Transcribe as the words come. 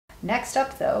Next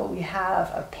up, though, we have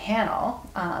a panel,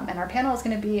 and our panel is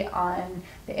going to be on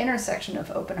the intersection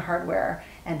of open hardware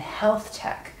and health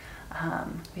tech.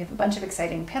 We have a bunch of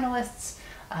exciting panelists.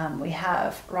 We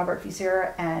have Robert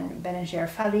Viseur and Bérengère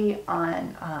Fally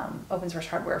on open source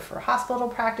hardware for hospital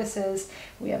practices.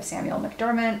 We have Samuel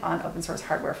McDermott on open source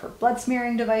hardware for blood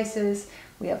smearing devices.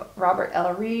 We have Robert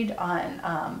Ella Reed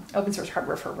on open source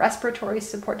hardware for respiratory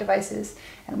support devices.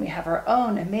 And we have our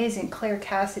own amazing Claire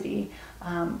Cassidy,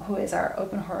 who is our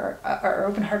Open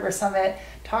Hardware Summit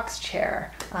Talks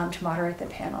Chair, to moderate the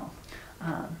panel.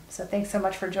 So thanks so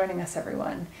much for joining us,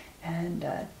 everyone, and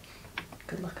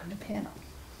good luck on the panel.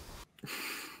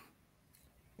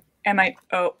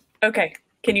 Oh, okay.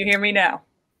 Can you hear me now?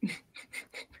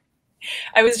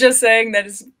 I was just saying that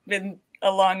it's been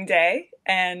a long day,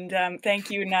 and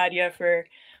thank you, Nadia, for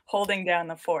holding down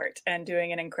the fort and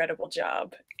doing an incredible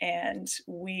job. And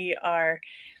we are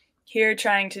here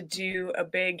trying to do a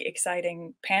big,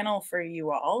 exciting panel for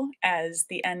you all as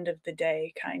the end of the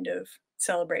day kind of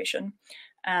celebration.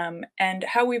 And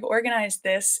how we've organized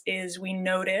this is we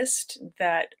noticed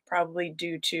that probably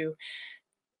due to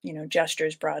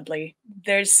gestures broadly,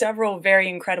 there's several very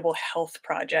incredible health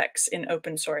projects in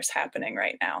open source happening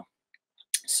right now.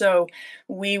 So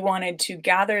we wanted to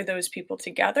gather those people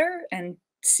together and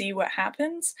see what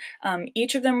happens.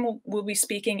 Each of them will be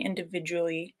speaking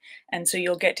individually, and so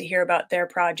you'll get to hear about their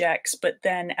projects, but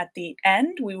then at the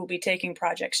end we will be taking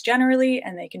projects generally,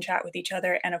 and they can chat with each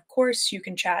other, and of course you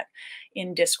can chat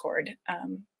in Discord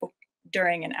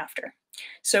during and after.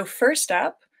 So first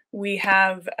up, we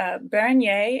have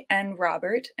Bérengère and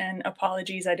Robert, and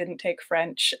apologies, I didn't take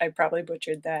French. I probably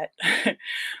butchered that.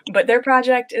 But their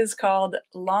project is called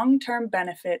Long-Term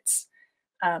Benefits.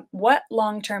 What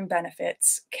long-term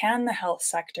benefits can the health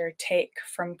sector take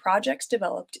from projects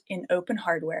developed in open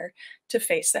hardware to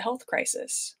face the health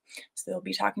crisis? So they'll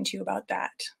be talking to you about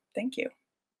that. Thank you.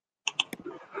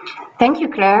 Thank you,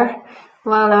 Claire.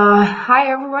 Well,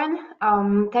 hi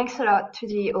everyone. Thanks a lot to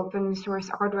the Open Source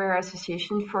Hardware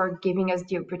Association for giving us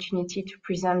the opportunity to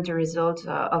present the results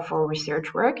of our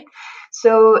research work.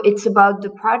 So it's about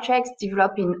the projects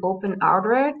developing open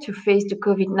hardware to face the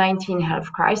COVID-19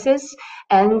 health crisis,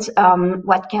 and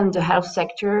what can the health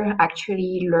sector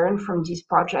actually learn from these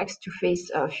projects to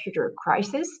face a future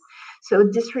crisis. So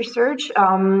this research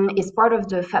is part of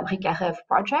the Fabrique à Rêve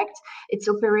project. It's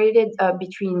operated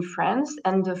between France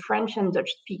and the French and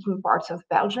Dutch-speaking parts of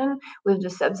Belgium with the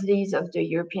subsidies of the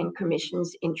European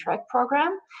Commission's Interact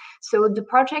program. So the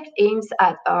project aims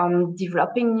at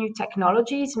developing new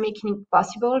technologies, making it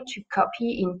possible to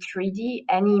copy in 3D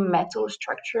any metal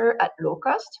structure at low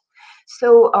cost.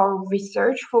 So our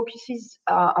research focuses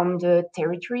on the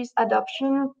territory's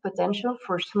adoption potential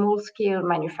for small-scale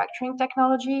manufacturing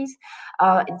technologies,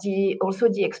 also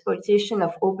the exploitation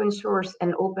of open source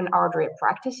and open hardware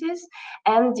practices,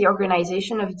 and the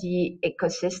organization of the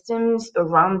ecosystems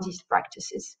around these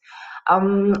practices.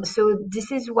 So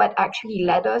this is what actually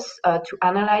led us to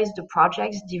analyze the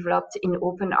projects developed in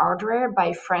open hardware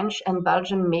by French and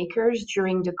Belgian makers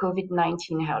during the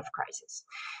COVID-19 health crisis.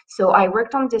 So I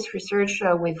worked on this research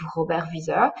with Robert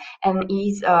Viseur, and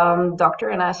he's doctor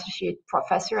and associate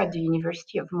professor at the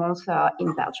University of Mons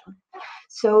in Belgium.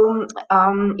 So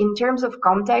in terms of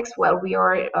context, well, we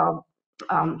are,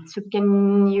 so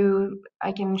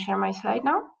I can share my slide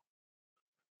now?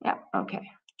 Yeah,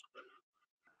 okay.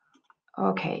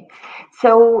 Okay,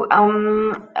 so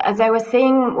as I was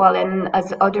saying, well, and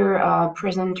as other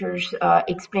presenters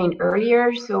explained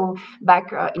earlier, so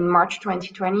back in March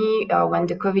 2020, when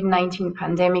the COVID-19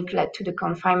 pandemic led to the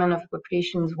confinement of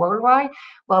populations worldwide,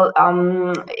 well,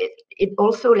 it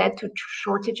also led to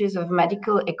shortages of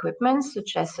medical equipment,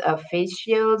 such as face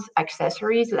shields,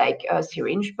 accessories like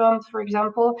syringe pumps, for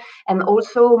example, and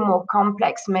also more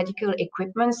complex medical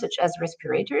equipment, such as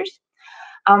respirators.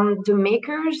 The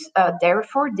makers,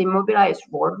 therefore, they mobilized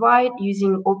worldwide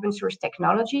using open source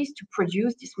technologies to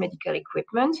produce this medical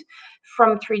equipment,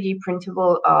 from 3D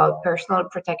printable personal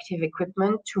protective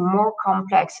equipment to more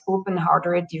complex open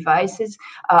hardware devices,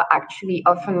 actually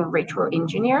often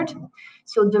retro-engineered.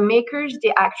 So the makers,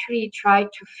 they actually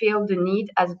tried to fill the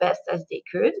need as best as they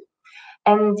could.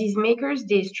 And these makers,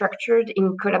 they structured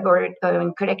in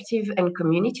collective and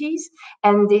communities,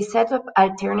 and they set up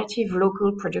alternative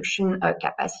local production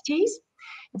capacities.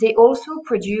 They also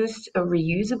produced a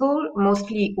reusable,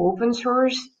 mostly open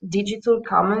source, digital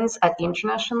commons at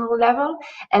international level,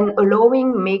 and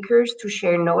allowing makers to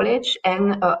share knowledge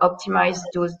and optimize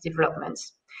those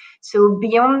developments. So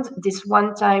beyond this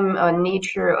one-time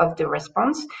nature of the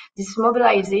response, this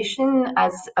mobilization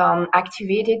has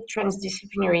activated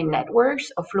transdisciplinary networks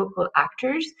of local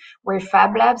actors where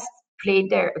Fab Labs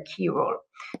played a key role.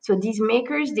 So these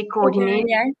makers, they coordinate.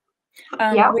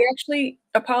 Yeah. We actually,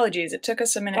 apologies, it took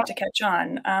us a minute to catch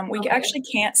on. We actually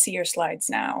can't see your slides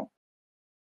now.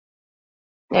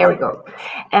 There we go.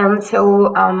 And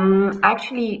so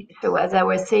actually, so as I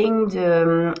was saying,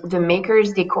 the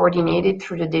makers, they coordinated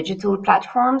through the digital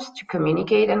platforms to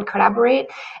communicate and collaborate,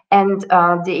 and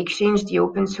they exchanged the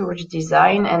open source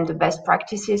design and the best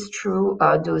practices through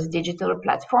those digital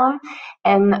platforms.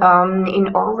 And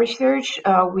in our research,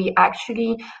 we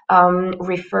actually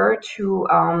refer to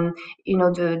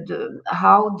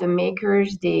how the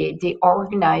makers they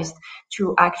organized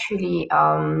to actually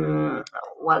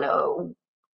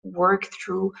work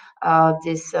through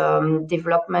this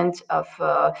development of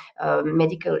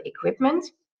medical equipment.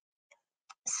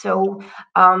 So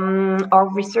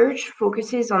our research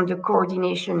focuses on the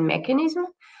coordination mechanism,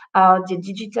 the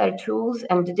digital tools,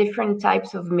 and the different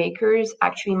types of makers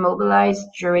actually mobilized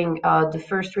during the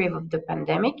first wave of the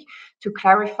pandemic to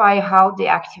clarify how they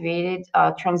activated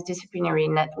transdisciplinary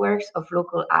networks of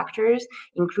local actors,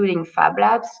 including Fab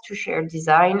Labs, to share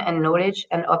design and knowledge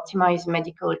and optimize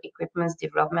medical equipment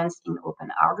developments in open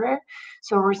hardware.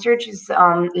 So research is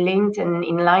linked and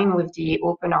in line with the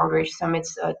Open Hardware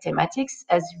Summit's thematics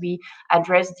as we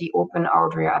address the open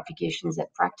hardware applications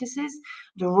and practices,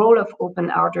 the role of open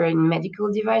hardware in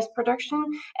medical device production,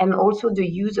 and also the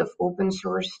use of open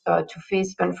source to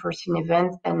face unforeseen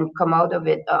events and come out of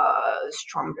it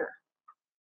stronger.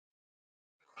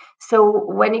 So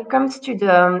when it comes to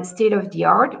the state of the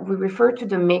art, we refer to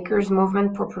the makers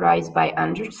movement popularized by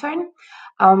Anderson.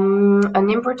 An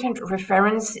important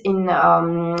reference in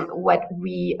what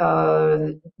we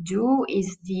do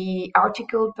is the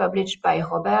article published by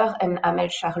Robert and Amel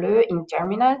Charleux in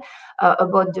Terminal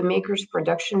about the makers'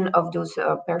 production of those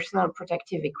personal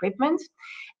protective equipment.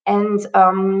 And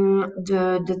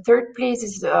the third place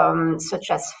is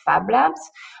such as Fab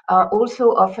Labs,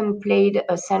 also often played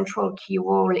a central key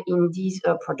role in these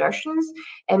productions.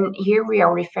 And here we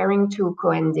are referring to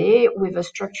COND with a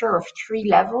structure of 3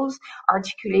 levels,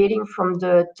 articulating from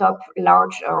the top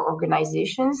large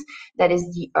organizations, that is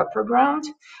the upper ground.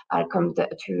 I'll come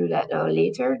to that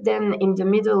later. Then in the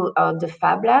middle, the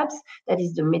Fab Labs, that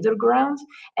is the middle ground.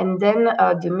 And then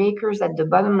the makers at the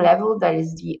bottom level, that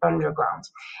is the underground.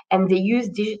 And they use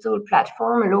digital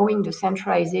platform, allowing the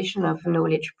centralization of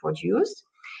knowledge produced.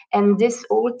 And this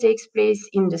all takes place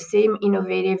in the same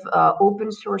innovative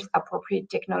open source appropriate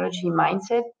technology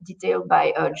mindset detailed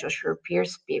by Joshua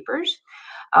Pierce's papers.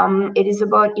 It is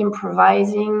about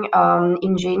improvising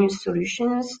ingenious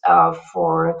solutions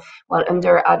for, well,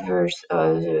 under adverse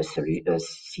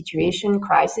situation,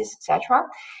 crisis, etc.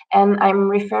 And I'm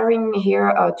referring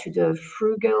here to the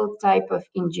frugal type of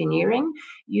engineering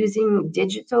using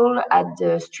digital at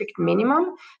the strict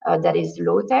minimum, that is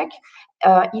low tech,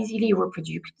 easily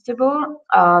reproducible,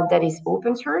 that is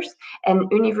open source, and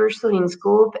universal in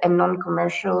scope and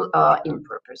non-commercial in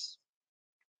purpose.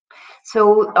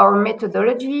 So our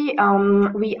methodology,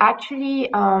 we actually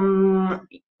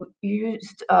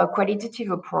used a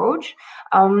qualitative approach.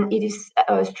 It is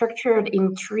structured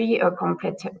in 3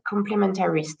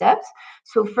 complementary steps.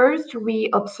 So first, we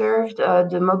observed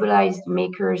the mobilized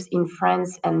makers in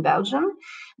France and Belgium.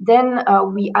 Then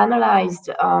we analyzed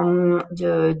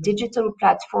the digital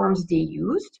platforms they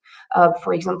used,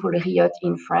 for example, Riot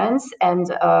in France and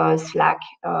Slack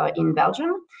in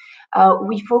Belgium.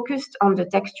 We focused on the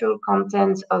textual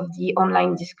content of the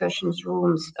online discussions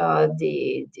rooms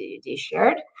they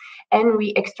shared, and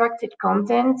we extracted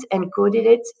content and coded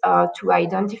it to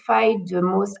identify the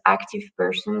most active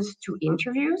persons to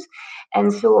interviews.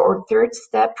 And so our third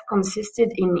step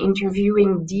consisted in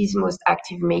interviewing these most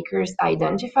active makers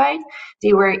identified.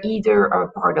 They were either a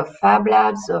part of Fab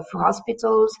Labs, of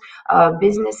hospitals,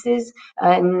 businesses,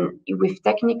 and with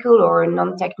technical or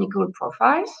non-technical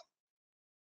profiles.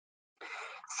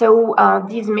 So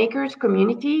these makers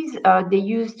communities, they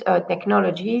used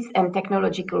technologies and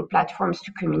technological platforms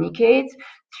to communicate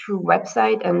through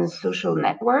website and social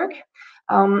network,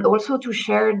 also to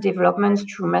share developments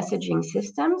through messaging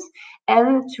systems,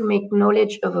 and to make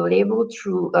knowledge available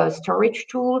through a storage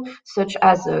tool such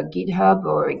as a GitHub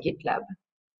or a GitLab,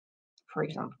 for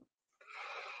example.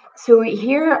 So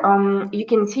here you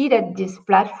can see that these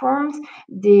platforms,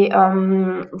 they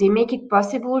make it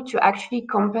possible to actually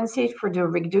compensate for the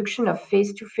reduction of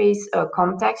face-to-face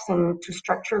contacts and to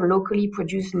structure locally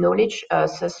produced knowledge,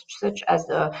 such as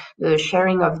the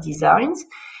sharing of designs.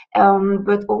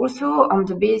 But also on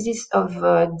the basis of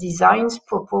designs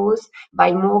proposed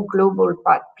by more global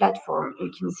platform. You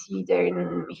can see there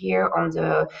here on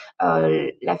the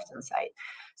left-hand side.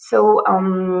 So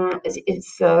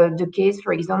it's the case,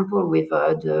 for example, with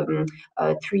the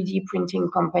 3D printing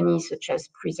companies such as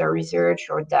Viseur Research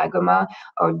or Dagoma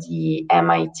or the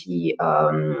MIT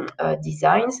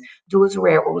designs. Those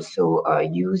were also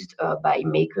used by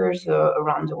makers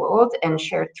around the world and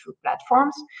shared through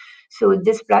platforms. So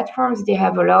these platforms, they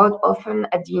have allowed, often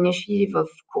at the initiative of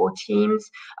core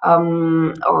teams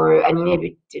or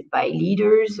inhabited by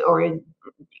leaders or in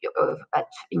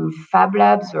fab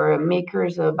labs or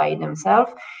makers by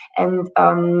themselves. And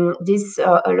this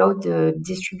allowed the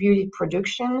distributed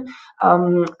production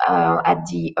at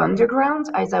the underground,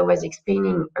 as I was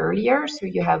explaining earlier. So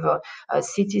you have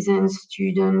citizens,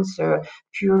 students,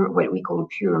 pure, what we call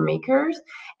pure makers,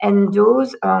 and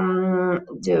those the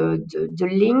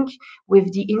link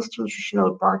with the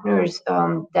institutional partners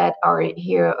that are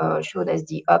here showed as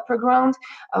the upper ground,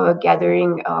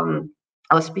 gathering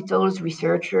hospitals,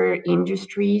 researcher,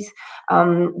 industries.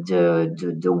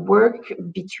 The work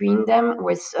between them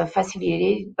was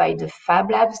facilitated by the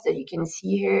fab labs that you can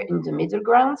see here in the middle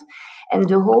ground, and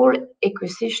the whole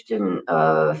ecosystem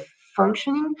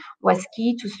functioning was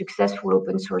key to successful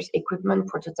open source equipment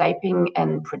prototyping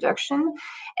and production,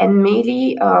 and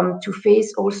mainly to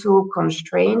face also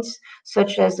constraints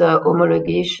such as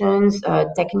homologations,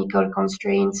 technical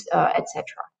constraints, etc.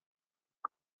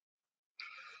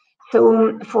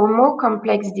 So for more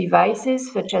complex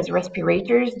devices, such as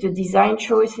respirators, the design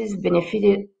choices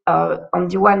benefited on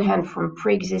the one hand from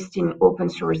pre-existing open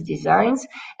source designs,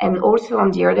 and also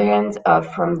on the other hand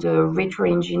from the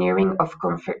retro-engineering of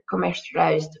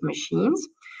commercialized machines.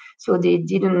 So they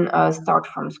didn't start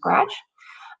from scratch.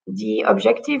 The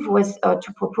objective was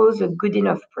to propose a good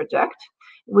enough product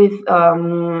with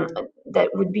that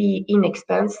would be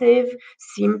inexpensive,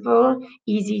 simple,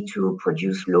 easy to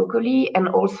produce locally, and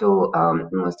also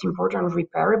most important,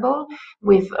 repairable.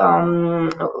 With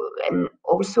and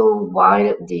also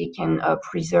while they can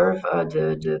preserve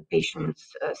the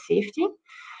patient's safety.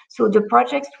 So the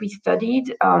projects we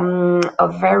studied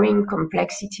of varying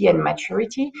complexity and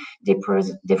maturity, they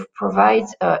provide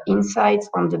insights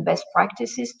on the best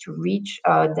practices to reach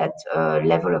that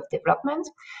level of development.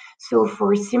 So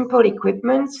for simple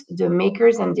equipment, the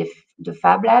makers and the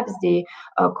fab labs, they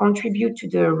contribute to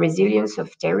the resilience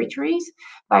of territories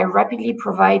by rapidly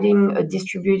providing a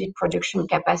distributed production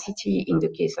capacity in the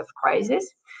case of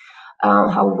crisis.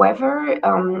 However,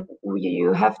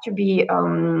 you have to be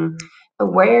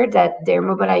aware that their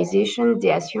mobilization,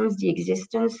 they assumes the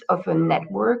existence of a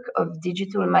network of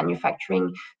digital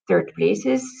manufacturing third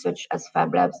places, such as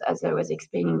fab labs, as I was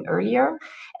explaining earlier,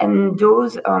 and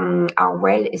those are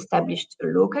well established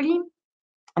locally.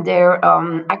 Their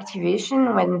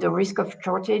activation when the risk of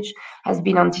shortage has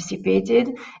been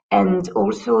anticipated, and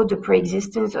also the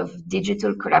pre-existence of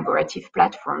digital collaborative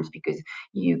platforms, because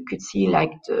you could see,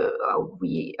 like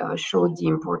we showed the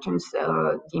important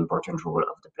role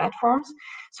of the platforms.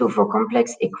 So for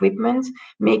complex equipment,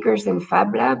 makers and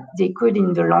fab lab, they could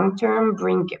in the long term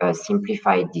bring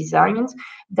simplified designs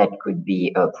that could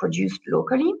be produced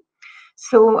locally.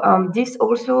 So this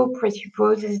also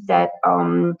presupposes that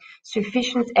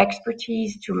sufficient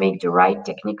expertise to make the right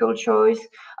technical choice,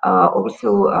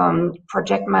 also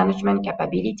project management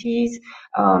capabilities,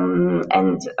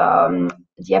 and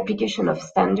the application of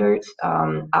standards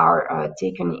are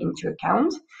taken into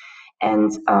account.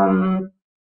 And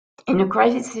in a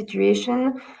crisis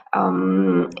situation,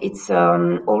 it's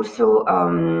also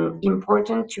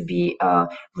important to be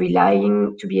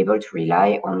able to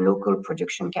rely on local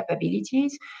production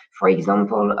capabilities. For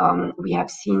example, we have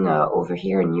seen over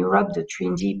here in Europe the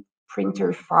 3D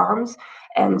printer farms,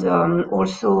 and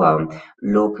also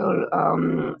local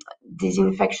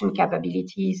disinfection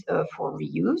capabilities for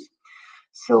reuse.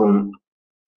 So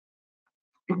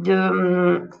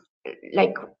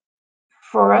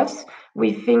for us,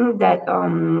 we think that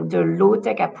the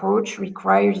low-tech approach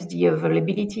requires the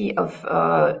availability of,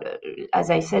 as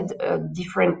I said,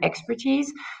 different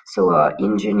expertise. So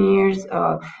engineers,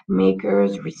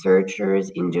 makers, researchers,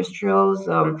 industrials,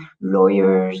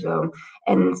 lawyers,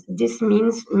 and this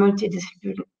means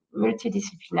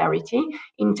multidisciplinarity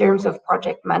in terms of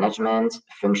project management,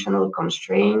 functional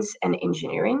constraints, and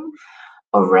engineering.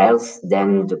 or else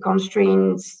then the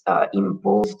constraints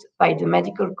imposed by the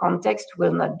medical context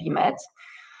will not be met.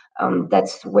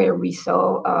 That's where we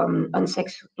saw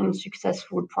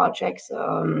unsuccessful projects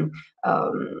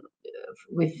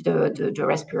with the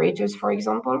respirators, for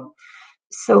example.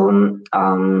 So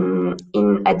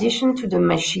in addition to the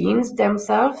machines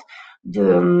themselves,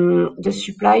 the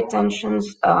supply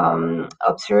tensions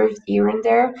observed here and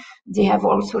there, they have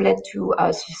also led to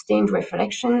a sustained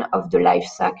reflection of the life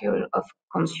cycle of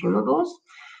consumables.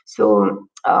 So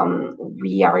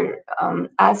we are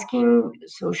asking,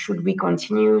 so should we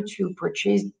continue to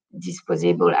purchase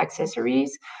disposable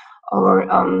accessories, or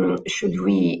should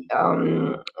we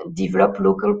develop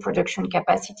local production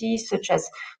capacities, such as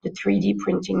the 3D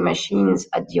printing machines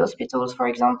at the hospitals, for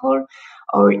example,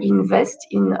 or invest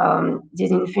in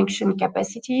disinfection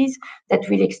capacities that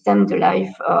will extend the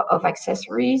life of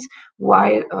accessories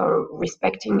while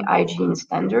respecting hygiene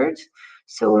standards?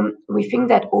 So we think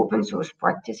that open source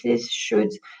practices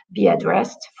should be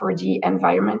addressed for the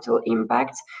environmental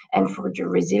impact and for the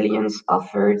resilience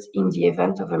offered in the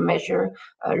event of a major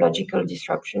logical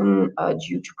disruption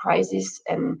due to crisis.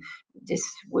 And this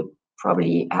would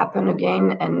probably happen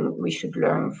again, and we should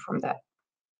learn from that.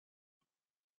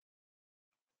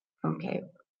 Okay.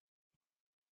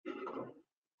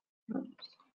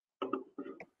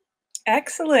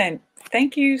 Excellent.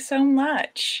 Thank you so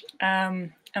much.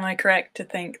 Am I correct to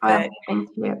think that thank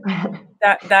you.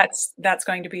 that's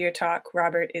going to be your talk?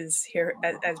 Robert is here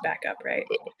as backup, right?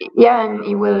 Yeah, and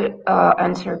he will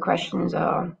answer questions.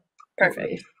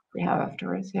 Perfect. If we have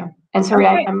afterwards. Yeah. And sorry,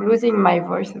 okay. I'm losing my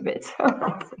voice a bit.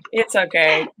 It's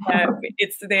okay.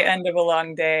 It's the end of a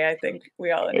long day. I think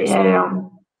we all understand.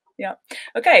 Yeah.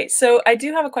 Okay. So I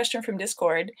do have a question from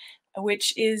Discord,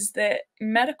 which is that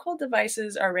medical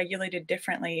devices are regulated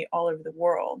differently all over the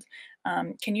world.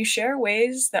 Can you share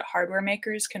ways that hardware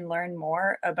makers can learn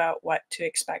more about what to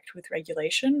expect with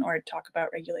regulation, or talk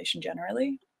about regulation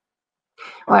generally?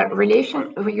 Well,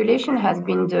 regulation has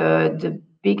been the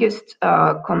biggest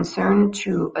concern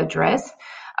to address.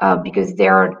 Because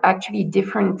there are actually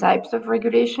different types of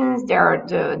regulations. There are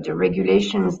the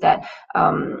regulations that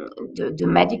the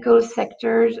medical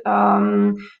sector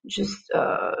just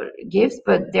gives,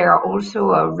 but there are also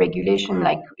a regulation,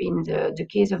 like in the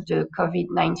case of the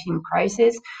COVID-19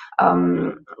 crisis,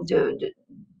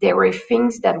 there were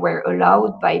things that were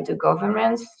allowed by the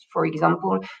governments. For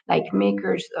example, like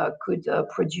makers could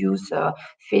produce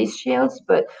face shields,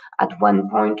 but at one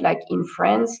point, like in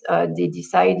France, they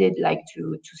decided like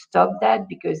to stop that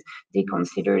because they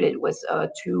considered it was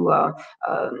too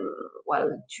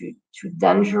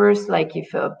dangerous. Like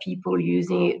if people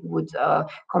using it would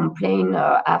complain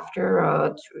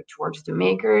after towards the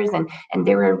makers, and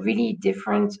there were really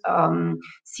different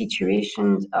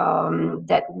situations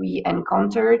that we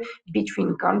encountered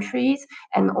between countries,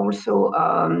 and also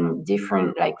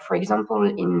different, like for example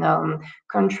in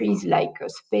countries like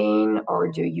Spain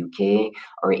or the UK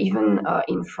or even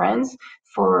in France,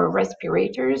 for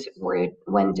respirators,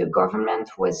 when the government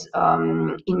was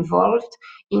involved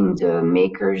in the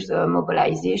makers'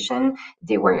 mobilization,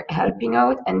 they were helping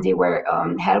out, and they were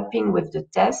helping with the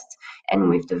test and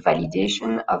with the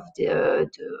validation of the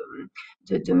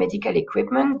medical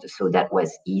equipment. So that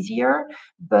was easier.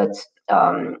 But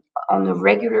on a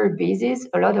regular basis,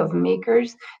 a lot of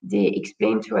makers, they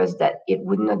explained to us that it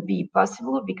would not be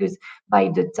possible, because by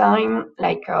the time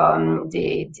like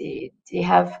they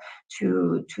have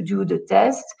to do the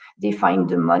test, they find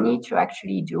the money to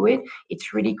actually do it.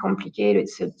 It's really complicated.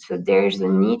 So there's a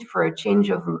need for a change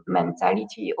of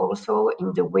mentality also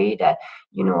in the way that,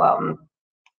 you know,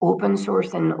 open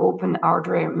source and open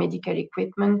hardware medical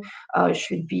equipment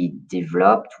should be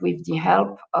developed with the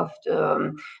help of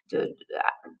the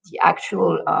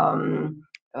actual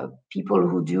people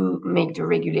who do make the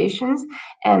regulations.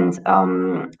 And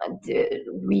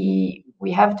we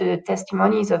have the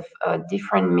testimonies of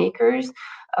different makers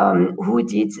who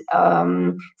did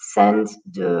send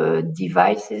the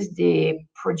devices they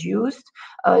produced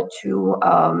to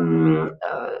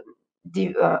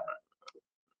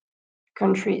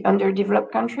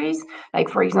underdeveloped countries. Like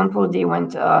for example,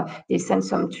 they sent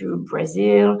some to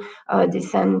Brazil, they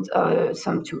sent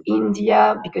some to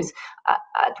India, because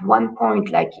at one point,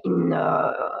 like in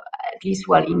at least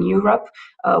in Europe,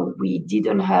 we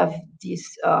didn't have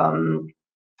this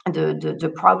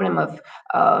the problem of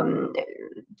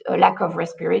a lack of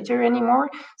respirator anymore.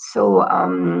 So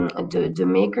the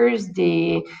makers,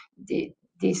 they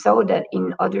saw that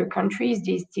in other countries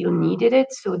they still needed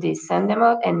it, so they send them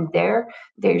out, and there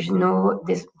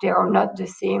are not the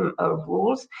same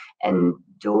rules, and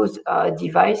those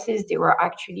devices, they were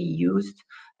actually used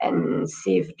and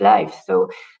saved lives. So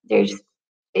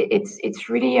it's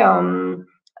really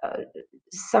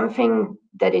something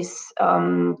that is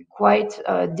quite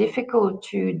difficult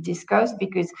to discuss,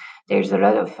 because there's a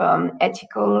lot of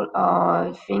ethical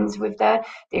things with that.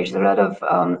 There's a lot of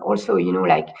also,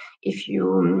 like if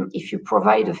you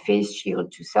provide a face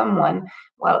shield to someone,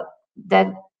 well,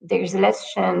 that there's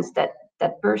less chance that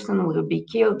that person will be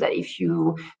killed, that if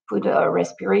you put a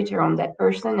respirator on that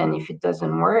person and if it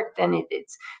doesn't work, then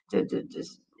it's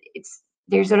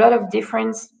there's a lot of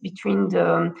difference between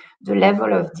the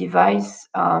level of device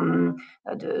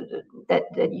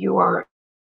that you are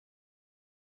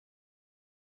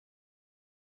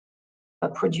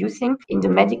producing. In the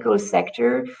medical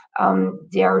sector,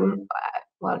 they are,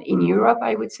 well, in Europe,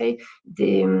 I would say,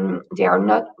 they are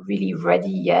not really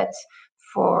ready yet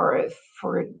for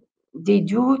they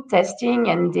do testing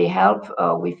and they help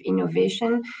with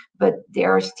innovation, but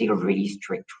there are still really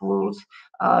strict rules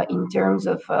in terms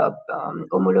of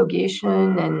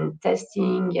homologation and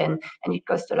testing, and it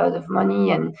costs a lot of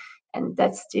money, and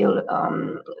that's still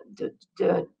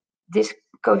this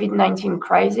COVID-19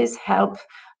 crisis help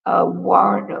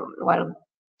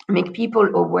make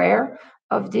people aware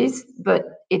of this, but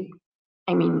it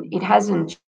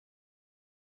hasn't.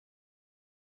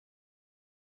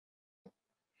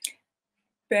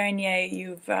 Bérengère,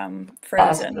 you've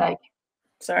frozen.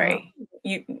 Sorry.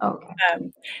 Okay.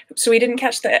 So we didn't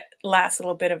catch the last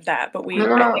little bit of that, but we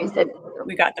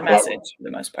got the message for the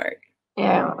most part.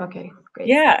 Yeah. Okay. Great.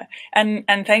 Yeah,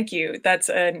 and thank you. That's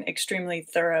an extremely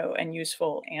thorough and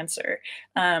useful answer.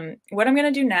 What I'm going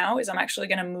to do now is I'm actually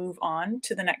going to move on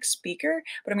to the next speaker,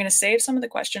 but I'm going to save some of the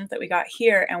questions that we got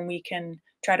here, and we can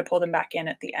try to pull them back in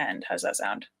at the end. How's that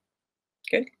sound?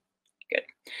 Good. Good.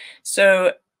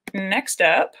 So next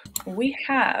up, we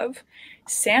have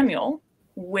Samuel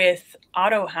with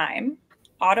Autoheim,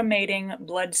 automating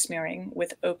blood smearing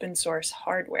with open source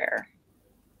hardware.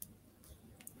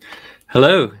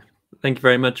 Hello. Thank you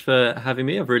very much for having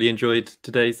me. I've really enjoyed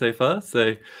today so far.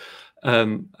 So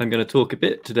I'm going to talk a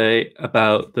bit today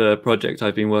about the project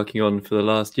I've been working on for the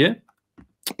last year.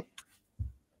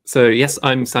 So yes,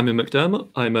 I'm Samuel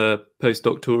McDermott. I'm a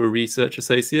postdoctoral research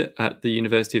associate at the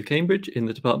University of Cambridge in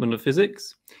the Department of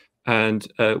Physics.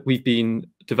 And we've been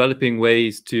developing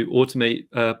ways to automate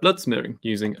blood smearing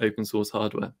using open source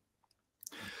hardware.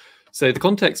 So the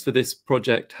context for this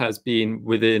project has been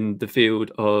within the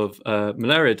field of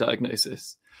malaria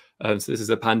diagnosis. So this is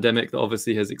a pandemic that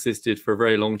obviously has existed for a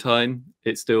very long time.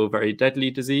 It's still a very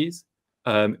deadly disease,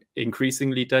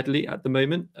 increasingly deadly at the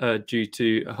moment due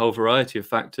to a whole variety of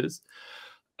factors.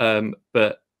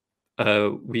 But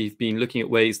we've been looking at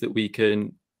ways that we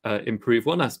can improve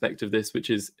one aspect of this, which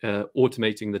is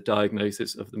automating the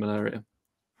diagnosis of the malaria.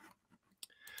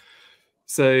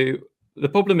 So the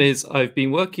problem is I've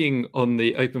been working on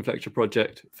the OpenFlecture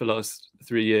project for the last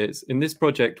 3 years. In this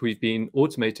project, we've been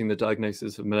automating the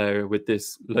diagnosis of malaria with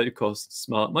this low-cost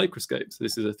smart microscope. So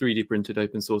this is a 3D printed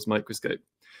open source microscope.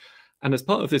 And as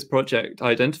part of this project,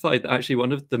 I identified that actually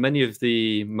one of the many of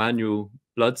the manual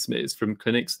blood smears from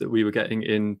clinics that we were getting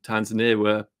in Tanzania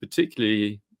were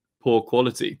particularly poor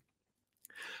quality.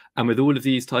 And with all of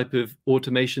these type of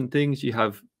automation things, you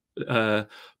have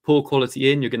poor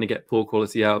quality in, you're going to get poor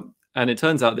quality out. And it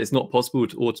turns out that it's not possible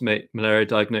to automate malaria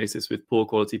diagnosis with poor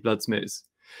quality blood smears.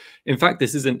 In fact,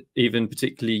 this isn't even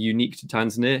particularly unique to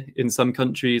Tanzania. In some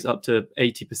countries, up to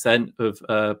 80% of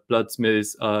blood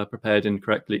smears are prepared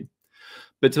incorrectly.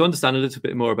 But to understand a little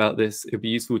bit more about this, it would be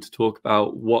useful to talk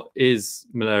about what is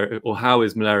malaria, or how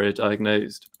is malaria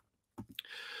diagnosed.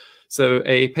 So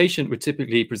a patient would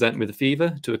typically present with a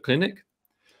fever to a clinic.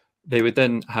 They would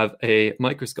then have a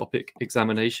microscopic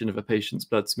examination of a patient's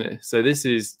blood smear. So this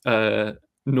is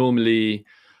normally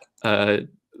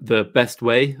the best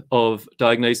way of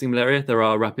diagnosing malaria. There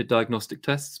are rapid diagnostic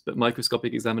tests, but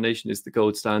microscopic examination is the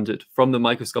gold standard. From the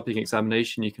microscopic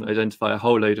examination, you can identify a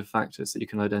whole load of factors. So you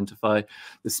can identify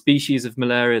the species of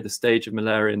malaria, the stage of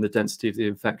malaria, and the density of the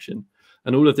infection.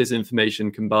 And all of this information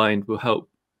combined will help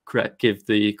give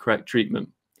the correct treatment.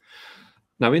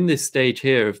 Now, in this stage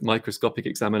here of microscopic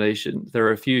examination, there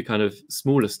are a few kind of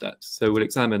smaller steps. So we'll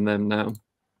examine them now.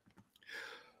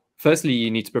 Firstly, you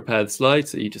need to prepare the slide.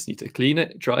 So you just need to clean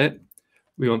it, dry it.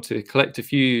 We want to collect a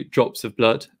few drops of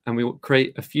blood, and we will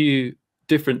create a few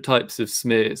different types of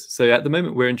smears. So at the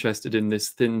moment, we're interested in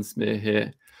this thin smear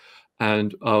here.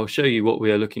 And I'll show you what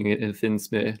we are looking at in a thin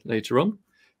smear later on.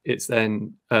 It's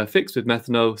then fixed with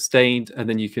methanol, stained, and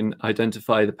then you can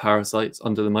identify the parasites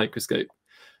under the microscope.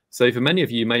 So for many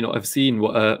of you may not have seen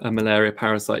what a malaria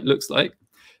parasite looks like.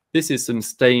 This is some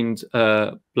stained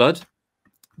blood.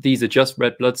 These are just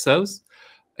red blood cells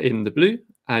in the blue,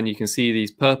 and you can see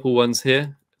these purple ones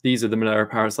here. These are the malaria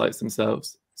parasites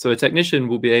themselves. So a technician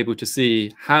will be able to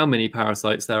see how many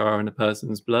parasites there are in a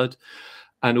person's blood,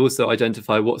 and also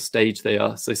identify what stage they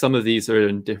are. So some of these are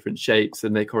in different shapes,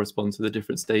 and they correspond to the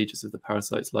different stages of the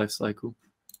parasite's life cycle.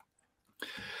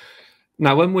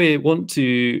 Now, when we want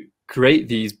to create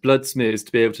these blood smears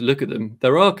to be able to look at them,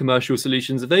 there are commercial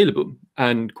solutions available,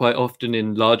 and quite often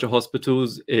in larger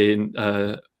hospitals in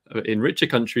richer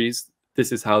countries,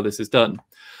 this is how this is done.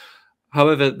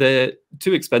 However, they're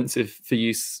too expensive for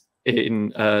use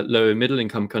in lower middle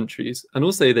income countries, and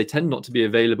also they tend not to be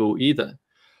available either.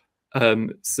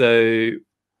 It's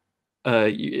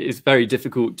very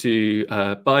difficult to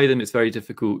buy them, it's very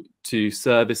difficult to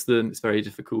service them, it's very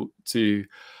difficult to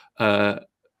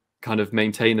kind of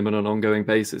maintain them on an ongoing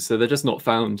basis. So they're just not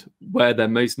found where they're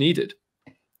most needed.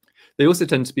 They also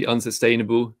tend to be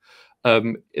unsustainable.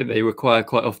 They require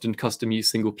quite often custom use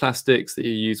single plastics that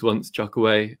you use once, chuck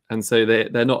away. And so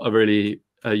they're not a really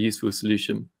useful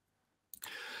solution.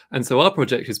 And so our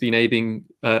project has been aiming,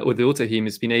 or the AutoHeme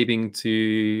has been aiming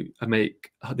to make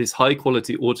this high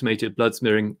quality automated blood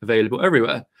smearing available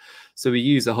everywhere. So we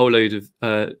use a whole load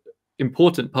of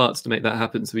important parts to make that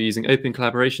happen. So we're using open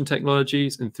collaboration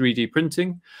technologies and 3D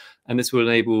printing, and this will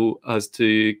enable us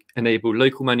to enable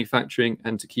local manufacturing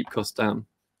and to keep costs down.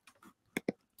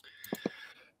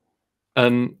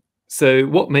 So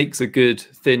what makes a good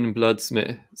thin blood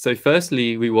smear? So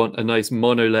firstly, we want a nice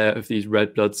monolayer of these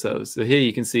red blood cells. So here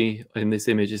you can see in this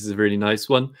image, this is a really nice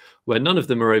one where none of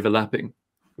them are overlapping.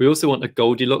 We also want a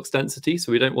Goldilocks density,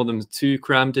 so we don't want them too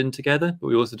crammed in together, but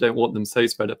we also don't want them so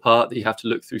spread apart that you have to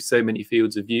look through so many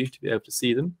fields of view to be able to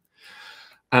see them.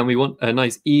 And we want a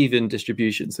nice even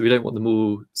distribution, so we don't want them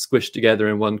all squished together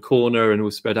in one corner and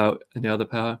all spread out in the other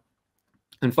pair.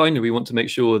 And finally, we want to make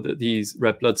sure that these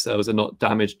red blood cells are not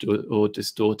damaged or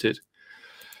distorted.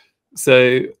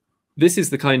 So this is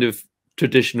the kind of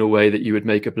traditional way that you would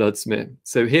make a blood smear.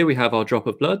 So here we have our drop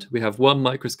of blood. We have one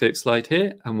microscope slide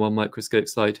here and one microscope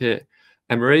slide here.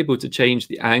 And we're able to change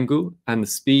the angle and the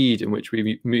speed in which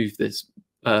we move this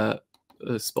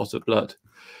spot of blood.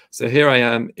 So here I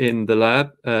am in the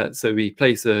lab. So we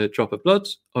place a drop of blood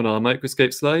on our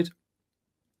microscope slide.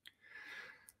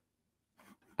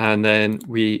 And then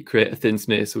we create a thin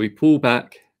smear. So we pull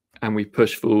back and we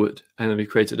push forward, and then we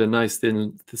created a nice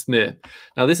thin smear.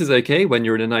 Now this is okay when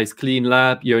you're in a nice clean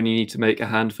lab, you only need to make a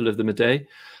handful of them a day.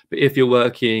 But if you're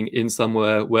working in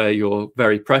somewhere where you're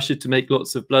very pressured to make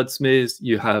lots of blood smears,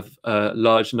 you have a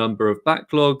large number of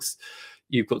backlogs,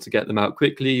 you've got to get them out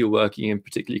quickly, you're working in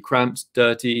particularly cramped,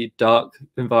 dirty, dark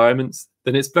environments,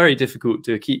 then it's very difficult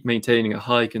to keep maintaining a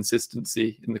high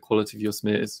consistency in the quality of your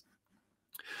smears.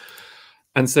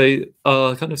 And so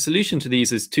our kind of solution to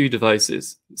these is two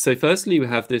devices. So firstly, we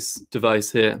have this device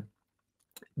here.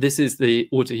 This is the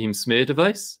AutoHeme smear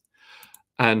device.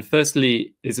 And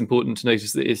firstly, it's important to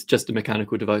notice that it's just a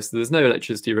mechanical device. So there's no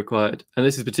electricity required. And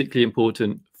this is particularly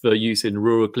important for use in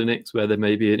rural clinics where there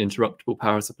may be an interruptible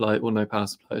power supply or no power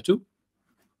supply at all.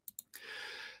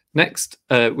 Next,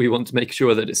 we want to make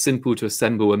sure that it's simple to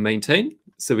assemble and maintain.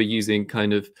 So we're using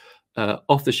kind of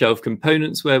off-the-shelf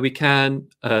components where we can,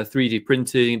 3D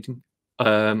printing,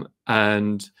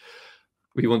 and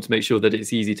we want to make sure that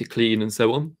it's easy to clean and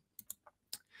so on.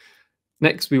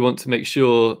 Next, we want to make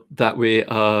sure that we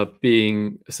are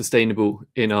being sustainable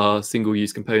in our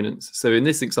single-use components. So in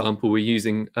this example, we're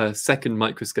using a second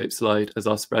microscope slide as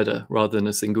our spreader rather than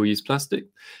a single-use plastic.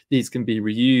 These can be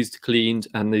reused, cleaned,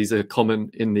 and these are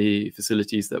common in the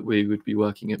facilities that we would be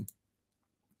working in.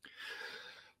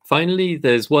 Finally,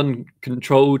 there's one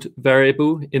controlled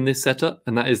variable in this setup,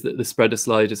 and that is that the spreader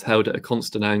slide is held at a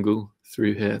constant angle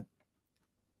through here.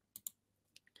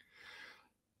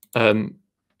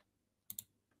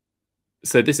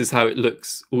 So this is how it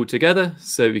looks all together.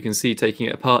 So we can see, taking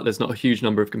it apart, there's not a huge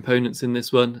number of components in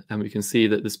this one, and we can see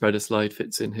that the spreader slide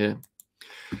fits in here.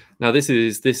 Now this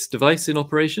is this device in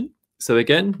operation. So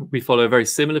again, we follow a very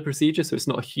similar procedure, so it's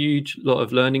not a huge lot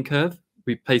of learning curve.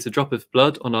 We place a drop of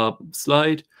blood on our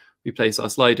slide, we place our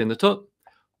slide in the top,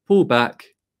 pull back,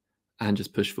 and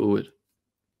just push forward.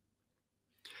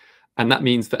 And that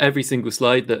means for every single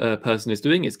slide that a person is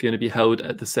doing, it's going to be held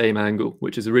at the same angle,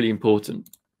 which is really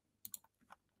important.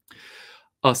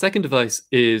 Our second device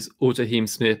is AutoHeme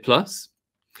Smear Plus.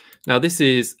 Now this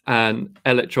is an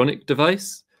electronic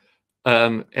device.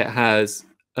 It has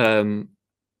a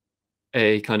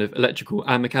kind of electrical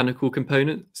and mechanical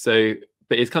component.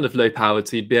 But it's kind of low powered,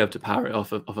 so you'd be able to power it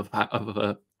off of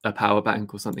a power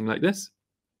bank or something like this.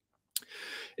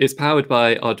 It's powered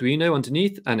by Arduino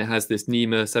underneath, and it has this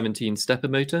NEMA 17 stepper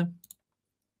motor.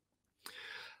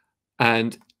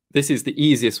 And this is the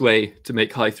easiest way to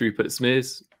make high throughput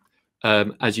smears,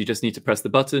 as you just need to press the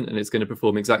button and it's going to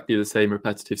perform exactly the same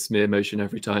repetitive smear motion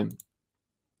every time.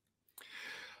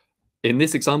 In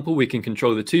this example, we can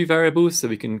control the two variables, so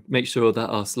we can make sure that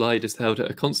our slide is held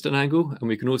at a constant angle, and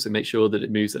we can also make sure that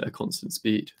it moves at a constant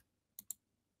speed.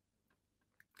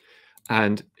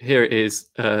 And here it is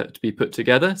to be put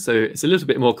together. So it's a little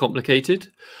bit more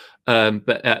complicated,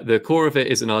 but at the core of it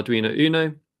is an Arduino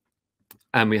Uno,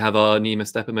 and we have our NEMA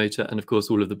stepper motor, and of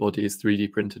course all of the body is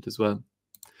 3D printed as well.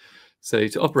 So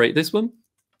to operate this one,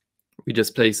 we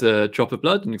just place a drop of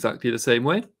blood in exactly the same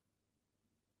way.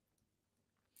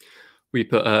 We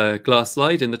put a glass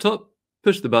slide in the top,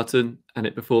 push the button, and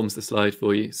it performs the slide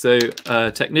for you. So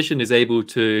a technician is able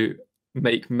to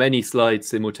make many slides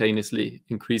simultaneously,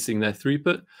 increasing their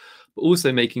throughput, but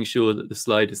also making sure that the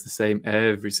slide is the same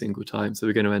every single time. So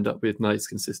we're going to end up with nice,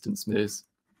 consistent smears.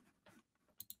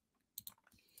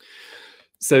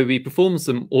 So we performed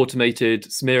some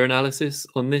automated smear analysis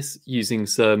on this using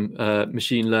some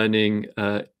machine learning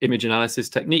image analysis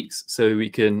techniques. So we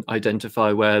can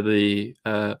identify where the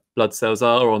blood cells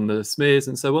are on the smears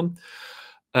and so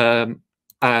on.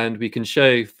 And we can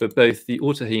show for both the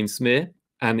AutoHeme smear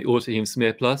and the AutoHeme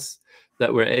Smear Plus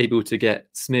that we're able to get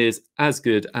smears as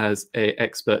good as an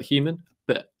expert human,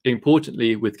 but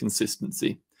importantly with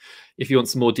consistency. If you want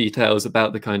some more details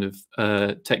about the kind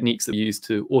of techniques that we use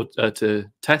to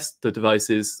test the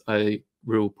devices, I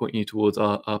will point you towards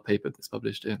our paper that's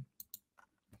published here.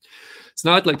 So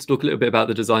now I'd like to talk a little bit about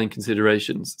the design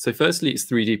considerations. So firstly, it's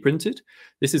 3D printed.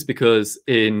 This is because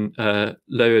in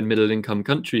low and middle income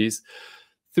countries,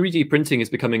 3D printing is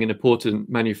becoming an important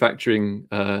manufacturing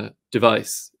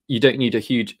device. You don't need a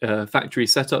huge factory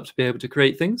setup to be able to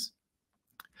create things.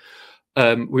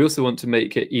 We also want to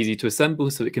make it easy to assemble,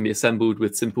 so it can be assembled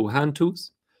with simple hand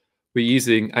tools. We're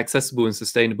using accessible and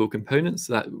sustainable components.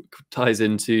 That ties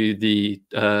into the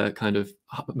kind of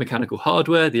mechanical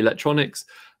hardware, the electronics,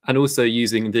 and also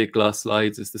using the glass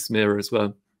slides as the smearer as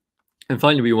well. And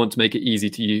finally, we want to make it easy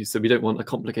to use. So we don't want a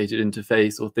complicated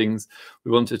interface or things.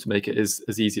 We wanted to make it as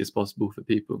easy as possible for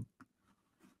people.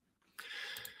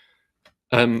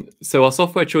 So our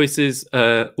software choices,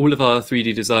 all of our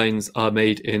 3D designs are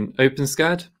made in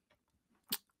OpenSCAD.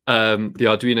 The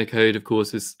Arduino code, of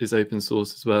course, is open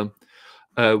source as well.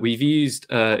 We've used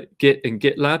Git and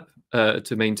GitLab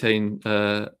to maintain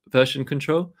version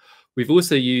control. We've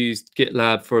also used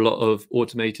GitLab for a lot of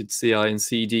automated CI and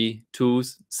CD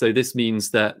tools. So this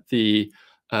means that the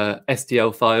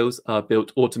STL files are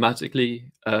built automatically.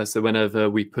 So whenever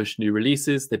we push new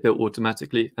releases, they're built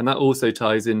automatically. And that also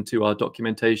ties into our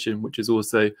documentation, which is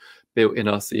also built in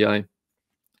our CI.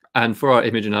 And for our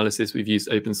image analysis, we've used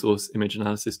open source image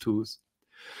analysis tools.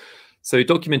 So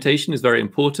documentation is very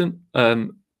important.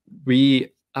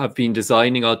 We have been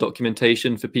designing our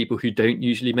documentation for people who don't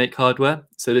usually make hardware.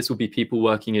 So this will be people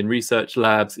working in research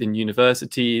labs, in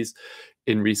universities,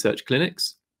 in research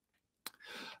clinics.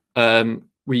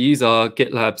 We use our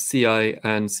GitLab CI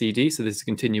and CD, so this is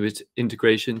continuous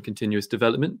integration, continuous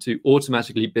development, to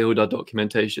automatically build our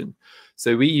documentation.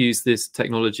 So we use this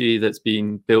technology that's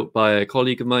been built by a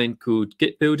colleague of mine called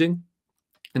Git Building,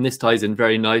 and this ties in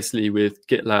very nicely with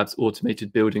GitLab's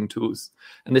automated building tools.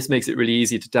 And this makes it really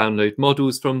easy to download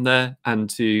models from there and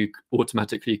to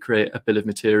automatically create a bill of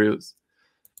materials.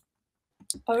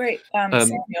 All right,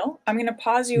 Samuel, I'm going to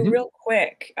pause you real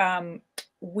quick.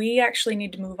 We actually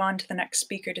need to move on to the next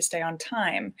speaker to stay on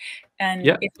time. And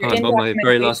yeah, if you're I'm on my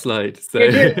very last slide. So.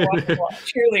 You're doing wonderful.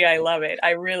 Truly, I love it.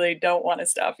 I really don't want to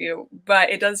stop you,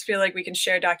 but it does feel like we can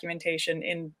share documentation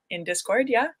in Discord.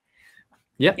 Yeah.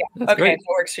 Yeah. Okay, great. that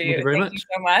works for you. Thank you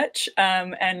so much.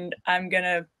 And I'm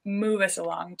gonna move us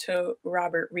along to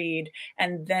Robert Reed,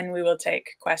 and then we will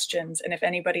take questions. And if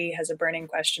anybody has a burning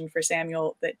question for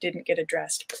Samuel that didn't get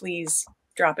addressed, please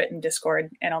drop it in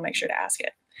Discord, and I'll make sure to ask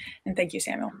it. And thank you,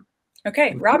 Samuel.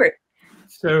 Okay, Robert.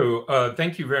 So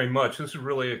thank you very much. This is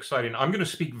really exciting. I'm going to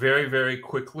speak very, very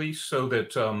quickly so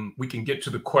that we can get to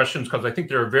the questions, because I think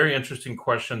there are very interesting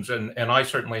questions, and I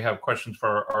certainly have questions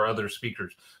for our other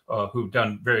speakers who've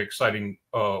done very exciting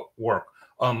work.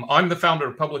 I'm the founder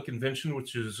of Public Invention,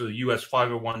 which is a US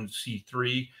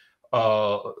 501c3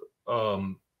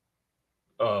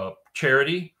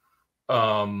 charity.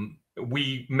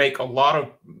 We make a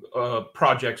lot of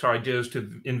projects or ideas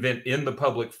to invent in the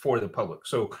public for the public.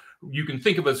 So you can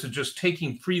think of us as just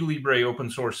taking free libre open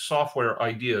source software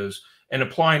ideas and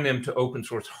applying them to open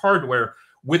source hardware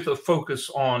with a focus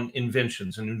on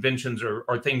inventions. And inventions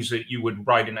are things that you would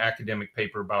write an academic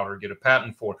paper about or get a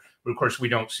patent for. But of course, we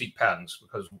don't seek patents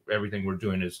because everything we're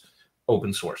doing is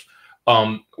open source.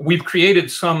 We've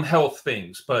created some health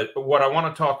things, but what I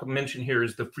want to mention here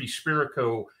is the Free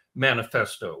Spirico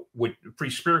Manifesto. Free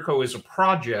Spirico is a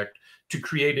project to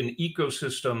create an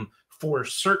ecosystem for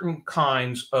certain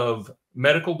kinds of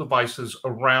medical devices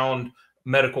around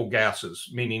medical gases,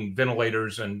 meaning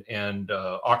ventilators and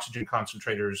oxygen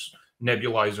concentrators,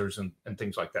 nebulizers, and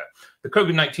things like that. The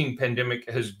COVID-19 pandemic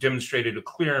has demonstrated a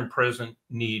clear and present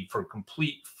need for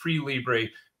complete, free libre,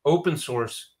 open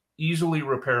source, easily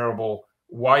repairable,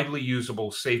 widely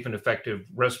usable, safe and effective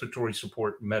respiratory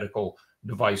support medical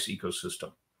device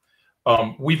ecosystem.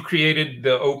 We've created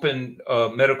the Open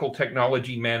Medical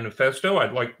Technology Manifesto.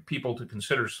 I'd like people to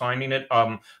consider signing it.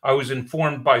 I was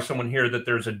informed by someone here that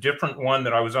there's a different one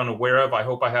that I was unaware of. I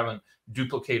hope I haven't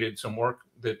duplicated some work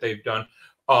that they've done.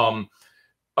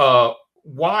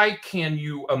 Why can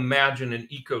you imagine an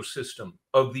ecosystem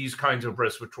of these kinds of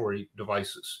respiratory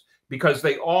devices? Because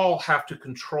they all have to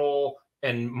control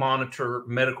and monitor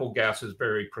medical gases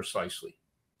very precisely.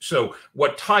 So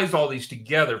what ties all these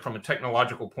together from a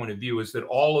technological point of view is that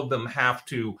all of them have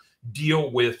to deal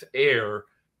with air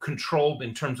controlled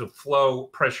in terms of flow,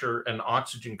 pressure, and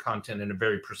oxygen content in a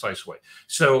very precise way.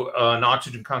 So an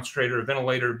oxygen concentrator, a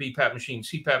ventilator, a BPAP machine,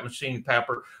 CPAP machine,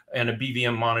 PAPR, and a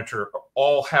BVM monitor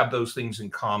all have those things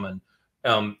in common,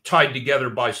 tied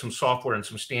together by some software and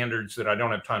some standards that I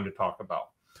don't have time to talk about.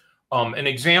 An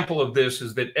example of this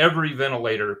is that every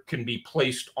ventilator can be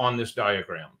placed on this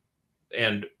diagram.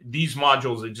 And these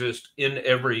modules exist in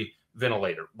every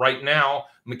ventilator. Right now,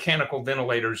 mechanical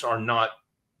ventilators are not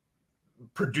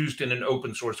produced in an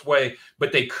open source way,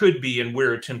 but they could be, and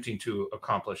we're attempting to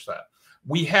accomplish that.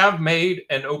 We have made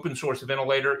an open source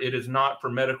ventilator. It is not for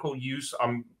medical use.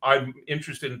 I'm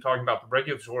interested in talking about the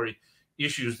regulatory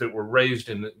issues that were raised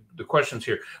in the questions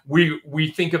here.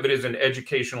 We think of it as an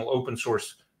educational open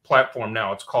source platform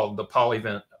now. It's called the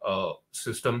Polyvent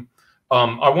system.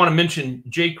 I want to mention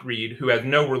Jake Reed, who has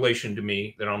no relation to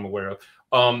me that I'm aware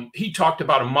of. He talked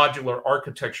about a modular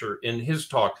architecture in his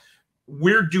talk.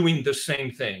 We're doing the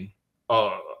same thing.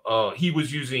 He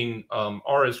was using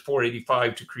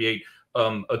RS-485 to create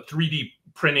a 3D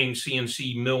printing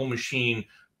CNC mill machine,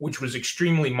 which was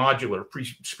extremely modular.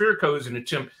 Spirico is an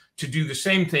attempt to do the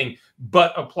same thing,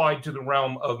 but applied to the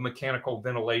realm of mechanical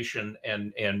ventilation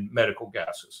and medical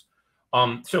gases.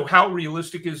 So how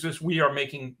realistic is this? We are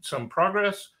making some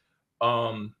progress.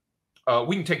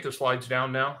 We can take the slides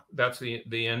down now. That's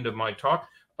the end of my talk.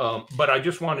 But I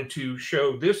just wanted to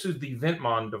show, this is the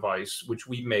VentMon device, which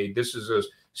we made. This is a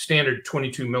standard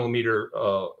 22 millimeter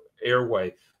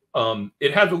airway.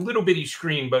 It has a little bitty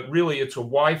screen, but really it's a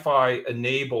Wi-Fi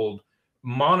enabled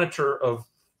monitor of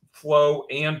flow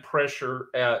and pressure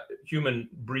at human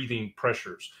breathing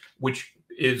pressures, which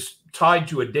is tied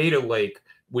to a data lake,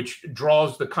 which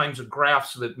draws the kinds of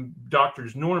graphs that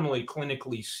doctors normally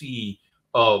clinically see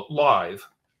live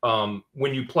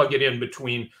when you plug it in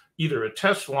between either a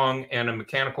test lung and a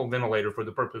mechanical ventilator for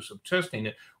the purpose of testing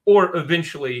it, or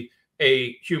eventually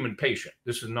a human patient.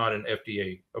 This is not an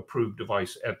FDA approved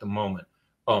device at the moment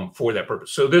for that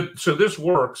purpose. So this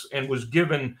works, and was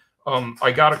given,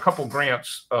 I got a couple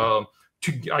grants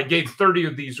I gave 30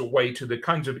 of these away to the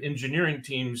kinds of engineering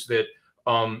teams that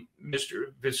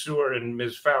Mr. Viseur and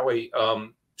Ms. Fally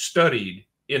studied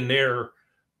in their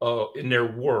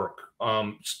work,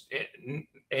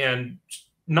 and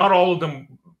not all of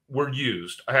them were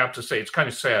used. I have to say, it's kind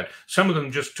of sad. Some of them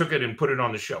just took it and put it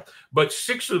on the shelf, but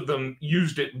 6 of them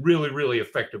used it really, really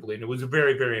effectively, and it was a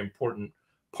very, very important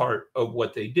part of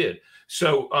what they did.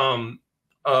 So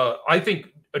I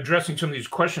think addressing some of these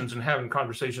questions and having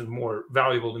conversations more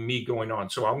valuable than me going on.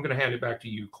 So I'm going to hand it back to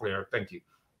you, Claire. Thank you.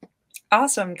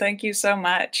 Awesome. Thank you so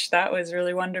much. That was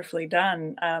really wonderfully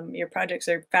done. Your projects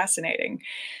are fascinating.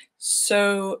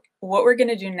 So what we're going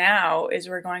to do now is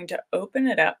we're going to open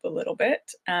it up a little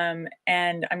bit. And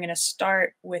I'm going to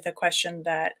start with a question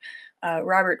that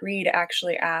Robert Reed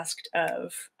actually asked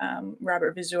of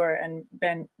Robert Viseur and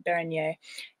Bérengère.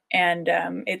 And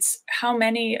it's how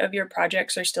many of your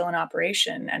projects are still in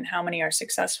operation and how many are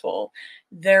successful.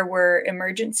 There were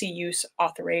emergency use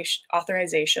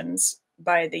authorizations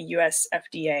by the US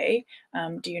FDA.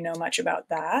 Do you know much about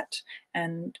that?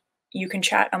 And you can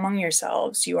chat among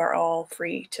yourselves. You are all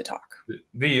free to talk.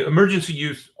 The emergency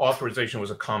use authorization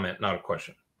was a comment, not a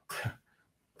question.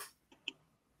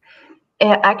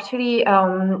 Actually,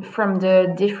 from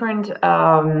the different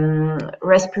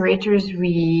respirators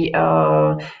we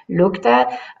looked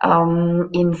at,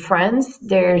 in France,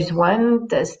 there's one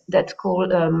that's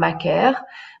called McDermott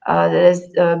that has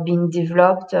been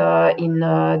developed in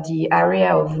the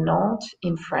area of Nantes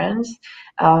in France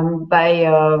by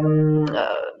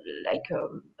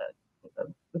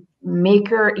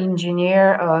maker,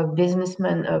 engineer,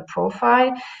 businessman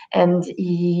profile, and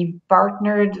he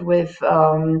partnered with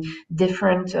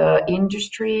different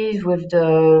industries, with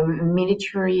the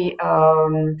military,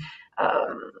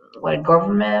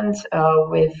 government,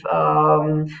 with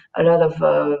a lot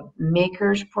of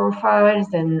makers profiles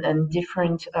and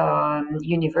different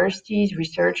universities,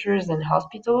 researchers, and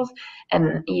hospitals.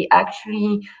 And he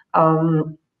actually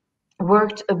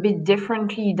worked a bit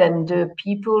differently than the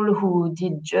people who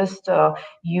did just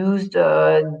use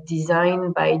the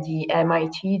design by the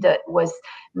MIT that was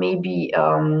maybe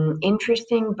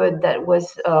interesting, but that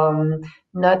was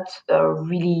not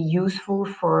really useful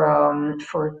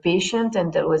for patient,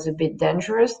 and that was a bit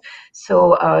dangerous.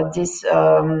 So this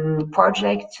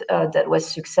project that was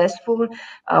successful,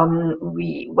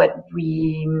 what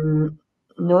we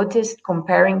noticed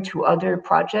comparing to other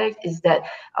projects is that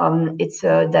it's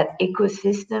that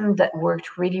ecosystem that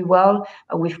worked really well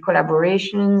with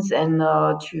collaborations and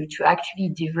to actually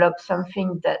develop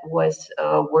something that was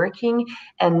working,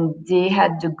 and they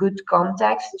had the good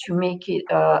contacts to make it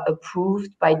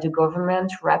approved by the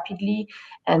government rapidly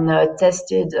and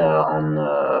tested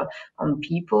on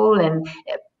people. And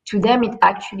to them, it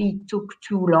actually took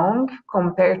too long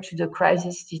compared to the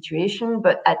crisis situation,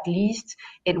 but at least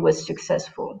it was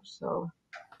successful. So.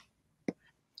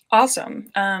 Awesome.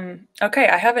 Okay,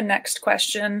 I have a next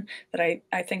question that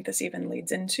I think this even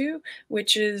leads into,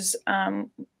 which is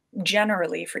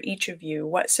generally for each of you,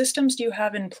 what systems do you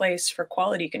have in place for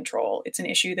quality control? It's an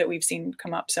issue that we've seen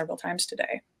come up several times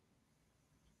today.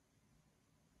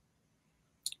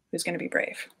 Who's going to be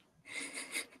brave?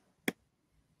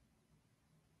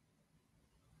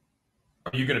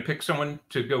 Are you going to pick someone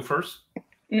to go first?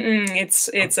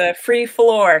 It's a free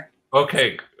floor.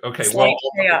 Okay. Well,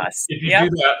 chaos. If you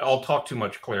do that, I'll talk too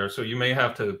much, Claire. So you may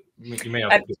have to.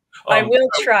 I will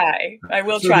try. I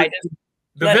will try.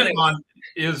 The VentMon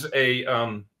is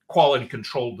a quality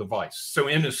control device. So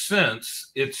in a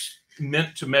sense, it's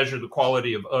meant to measure the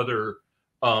quality of other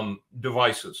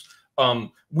devices.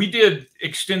 We did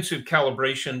extensive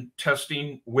calibration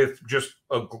testing with just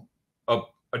a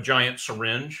giant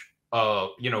syringe,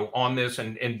 on this,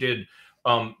 and did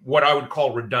what I would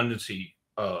call redundancy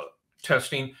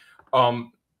testing.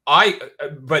 But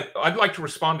I'd like to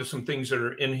respond to some things that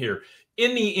are in here.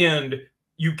 In the end,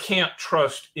 you can't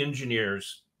trust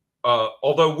engineers.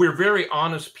 Although we're very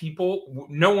honest people,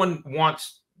 no one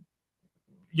wants,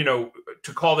 to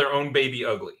call their own baby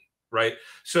ugly, right?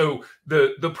 So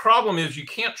the problem is you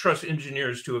can't trust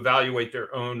engineers to evaluate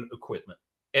their own equipment.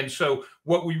 And so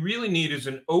what we really need is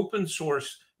an open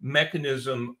source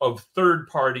mechanism of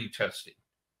third-party testing,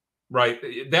 right?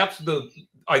 That's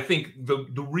I think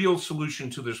the real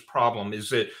solution to this problem is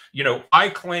that, I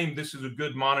claim this is a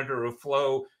good monitor of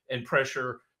flow and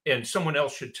pressure, and someone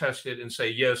else should test it and say,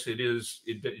 yes, it is.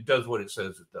 It does what it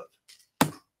says it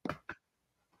does.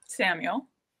 Samuel,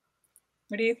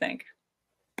 what do you think?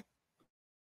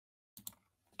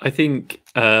 I think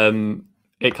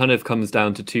it kind of comes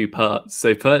down to two parts.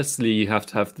 So firstly, you have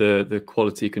to have the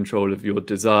quality control of your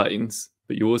designs,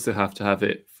 but you also have to have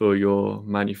it for your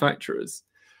manufacturers.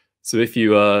 So if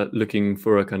you are looking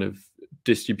for a kind of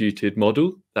distributed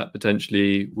model that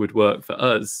potentially would work for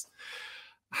us,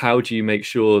 how do you make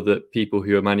sure that people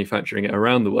who are manufacturing it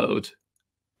around the world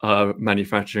are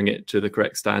manufacturing it to the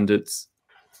correct standards?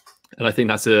 And I think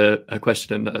that's a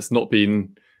question that's not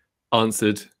been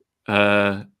answered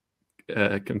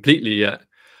completely yet,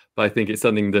 but I think it's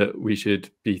something that we should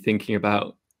be thinking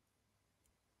about.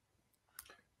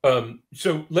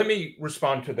 So let me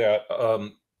respond to that.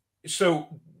 So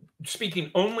speaking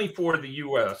only for the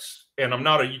US, and I'm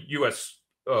not a US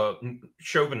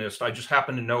chauvinist, I just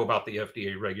happen to know about the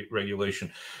FDA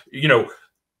regulation.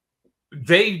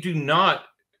 They do not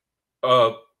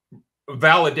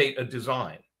validate a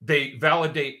design. They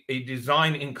validate a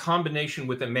design in combination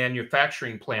with a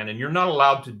manufacturing plan, and you're not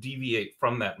allowed to deviate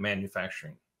from that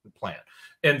manufacturing plan.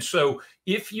 And so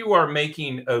if you are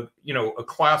making a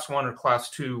class 1 or class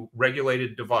 2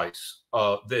 regulated device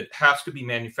that has to be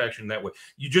manufactured that way,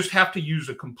 you just have to use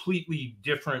a completely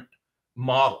different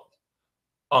model.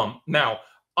 Now,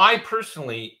 I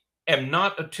personally am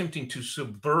not attempting to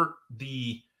subvert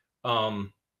the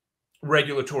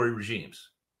regulatory regimes.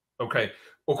 Okay.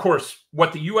 Of course,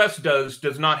 what the US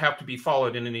does not have to be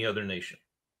followed in any other nation.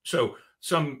 So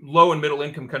some low and middle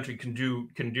income country can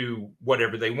do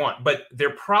whatever they want, but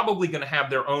they're probably going to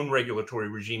have their own regulatory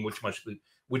regime, which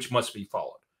must be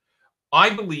followed.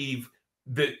 I believe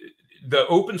that the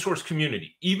open source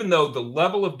community, even though the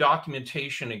level of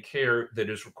documentation and care that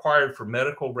is required for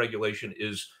medical regulation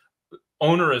is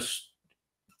onerous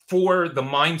for the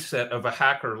mindset of a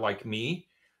hacker like me,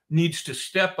 needs to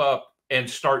step up and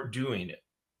start doing it.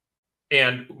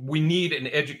 And we need an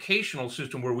educational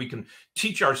system where we can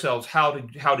teach ourselves how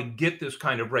to get this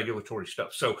kind of regulatory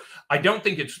stuff. So I don't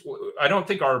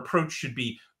think our approach should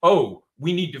be, oh,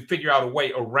 we need to figure out a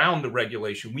way around the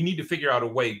regulation. We need to figure out a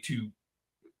way to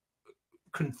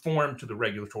conform to the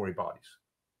regulatory bodies.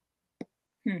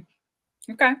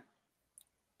 Okay.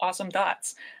 Awesome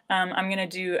thoughts. I'm going to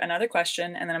do another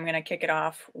question, and then I'm going to kick it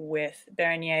off with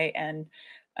Bérengère and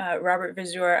Robert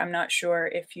Viseur. I'm not sure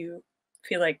if you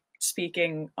feel like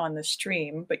speaking on the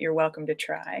stream, but you're welcome to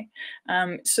try.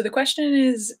 So the question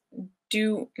is,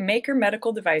 do maker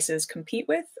medical devices compete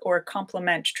with or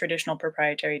complement traditional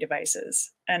proprietary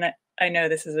devices? And I know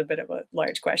this is a bit of a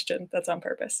large question. That's on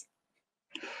purpose.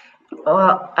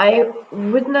 I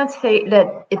would not say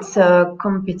that it's a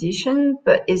competition,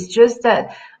 but it's just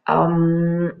that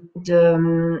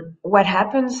what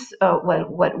happens,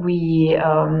 what we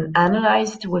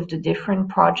analyzed with the different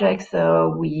projects,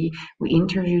 we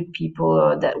interviewed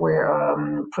people that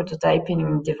were prototyping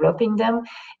and developing them,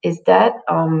 is that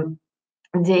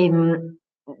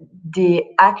they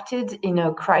acted in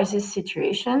a crisis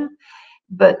situation.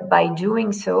 But by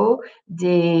doing so,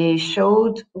 they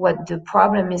showed what the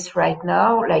problem is right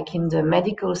now, like in the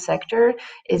medical sector,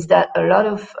 is that a lot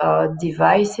of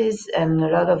devices and a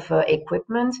lot of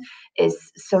equipment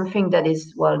is something that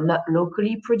is, well, not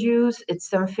locally produced. It's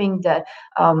something that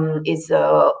is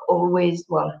always,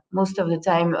 well, most of the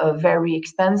time very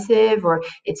expensive, or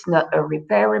it's not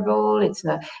repairable. It's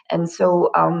not, and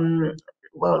so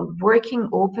well, working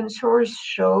open source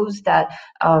shows that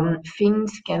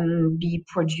things can be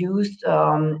produced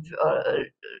a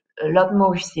lot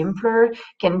more simpler,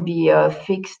 can be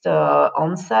fixed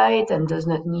on site, and does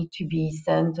not need to be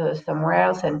sent somewhere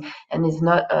else, and is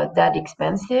not that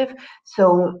expensive.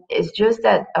 So it's just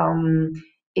that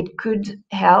it could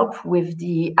help with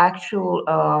the actual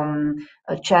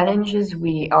challenges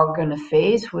we are going to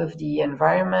face with the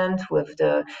environment, with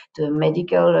the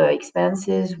medical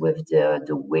expenses, with the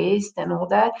waste and all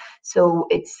that. So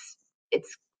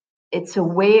it's a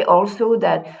way also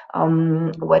that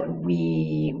what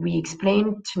we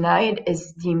explained tonight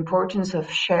is the importance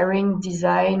of sharing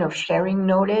design, of sharing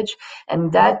knowledge,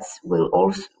 and that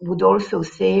would also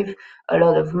save a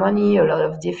lot of money, a lot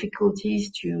of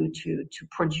difficulties to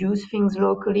produce things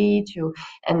locally.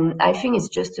 And I think it's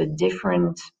just a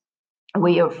different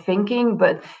way of thinking,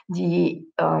 but the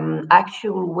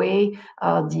actual way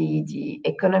the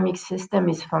economic system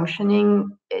is functioning,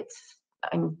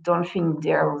 I don't think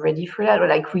they're ready for that.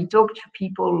 Like, we talk to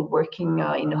people working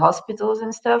in hospitals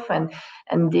and stuff, and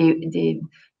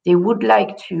they would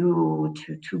like to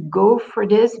go for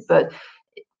this, but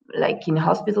like in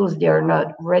hospitals, they are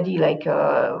not ready. Like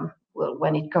well,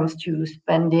 when it comes to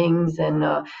spendings and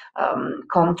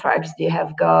contracts they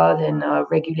have got, and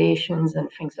regulations and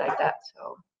things like that.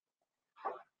 So.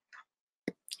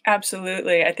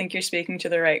 Absolutely. I think you're speaking to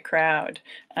the right crowd.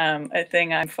 A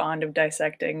thing I'm fond of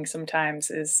dissecting sometimes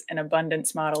is an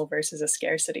abundance model versus a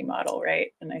scarcity model,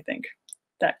 right? And I think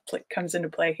that comes into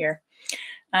play here.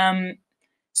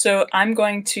 So I'm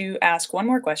going to ask one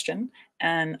more question,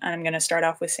 and I'm going to start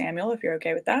off with Samuel, if you're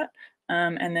okay with that.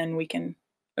 And then we can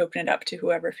open it up to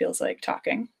whoever feels like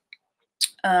talking.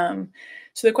 So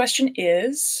the question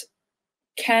is,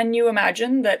 can you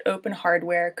imagine that open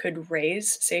hardware could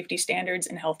raise safety standards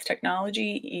in health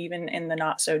technology, even in the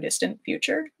not so distant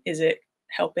future? Is it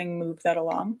helping move that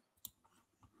along?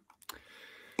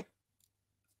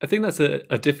 I think that's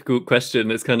a difficult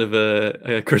question. It's kind of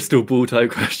a crystal ball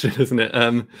type question, isn't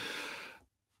it?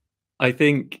 I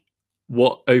think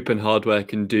what open hardware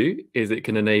can do is it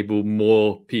can enable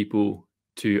more people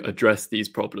to address these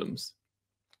problems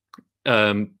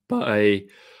by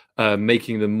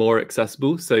making them more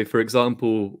accessible. So, for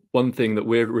example, one thing that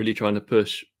we're really trying to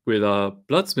push with our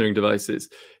blood smearing devices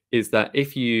is that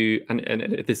if you,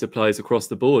 and this applies across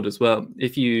the board as well,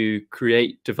 if you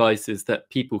create devices that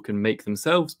people can make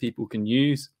themselves, people can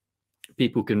use,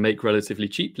 people can make relatively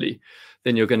cheaply,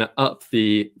 then you're going to up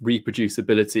the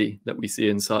reproducibility that we see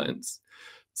in science.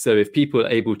 So if people are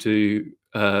able to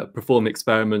perform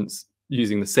experiments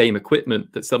using the same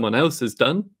equipment that someone else has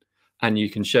done, and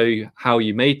you can show how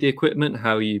you made the equipment,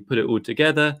 how you put it all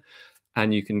together,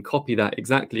 and you can copy that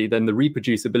exactly, then the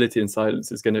reproducibility in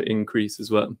science is going to increase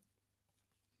as well.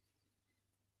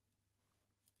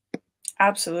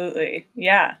 Absolutely.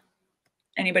 Yeah.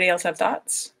 Anybody else have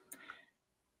thoughts?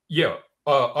 Yeah,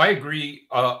 I agree.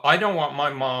 I don't want my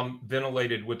mom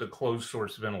ventilated with a closed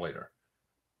source ventilator,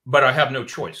 but I have no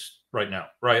choice right now,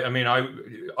 right? I mean,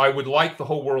 I would like the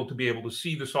whole world to be able to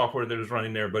see the software that is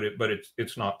running there, but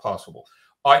it's not possible.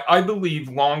 I believe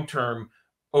long term,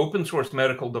 open source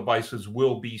medical devices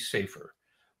will be safer.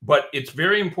 But it's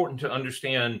very important to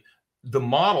understand the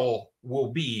model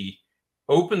will be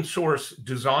open source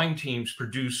design teams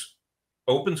produce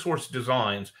open source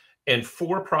designs, and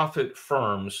for-profit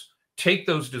firms take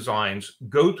those designs,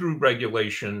 go through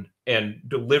regulation, and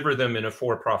deliver them in a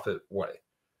for-profit way.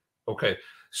 Okay,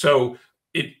 so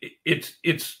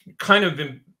it's kind of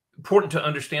important to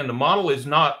understand the model is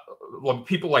not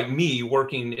people like me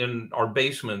working in our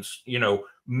basements, you know,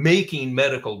 making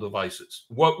medical devices.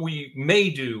 What we may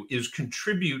do is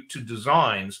contribute to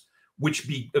designs which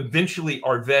eventually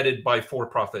are vetted by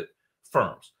for-profit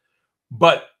firms.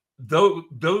 But though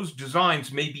those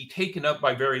designs may be taken up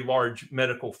by very large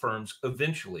medical firms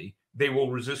eventually, they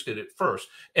will resist it at first.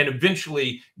 And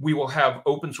eventually we will have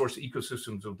open source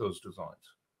ecosystems of those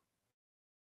designs.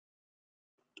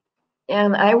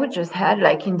 And I would just add,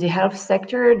 like in the health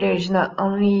sector, there's not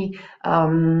only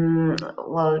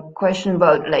well, question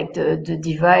about like the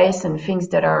device and things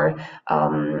that are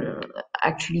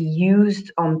actually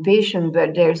used on patients,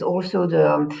 but there's also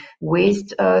the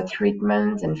waste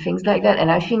treatment and things like that. And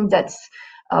I think that's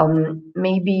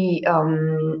maybe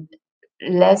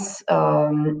less.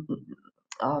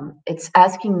 It's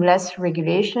asking less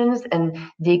regulations, and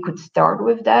they could start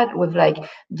with that, with like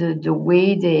the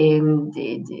way they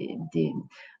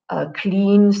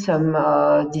clean some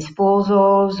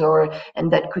disposals,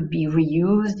 and that could be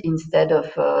reused instead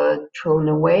of thrown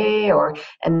away,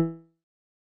 and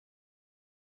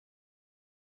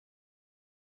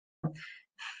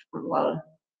well,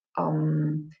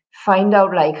 find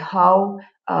out like how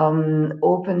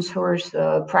open source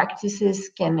practices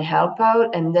can help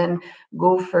out, and then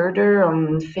go further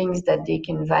on things that they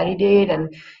can validate,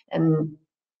 and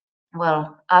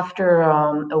well, after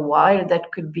a while,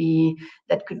 that could be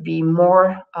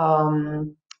more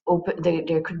open.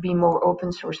 There could be more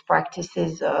open source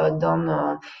practices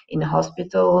done in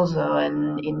hospitals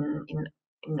and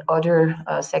in other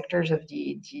sectors of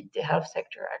the health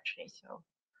sector, actually. So.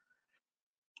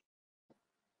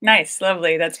 Nice,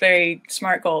 lovely. That's very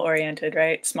SMART goal oriented,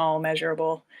 right? Small,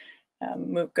 measurable,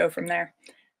 go from there.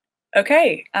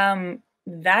 Okay,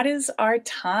 that is our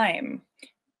time.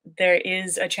 There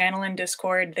is a channel in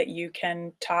Discord that you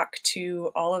can talk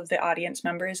to all of the audience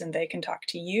members and they can talk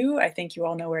to you. I think you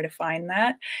all know where to find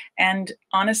that. And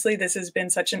honestly, this has been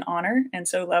such an honor and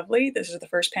so lovely. This is the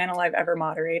first panel I've ever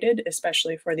moderated,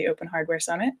 especially for the Open Hardware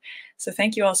Summit. So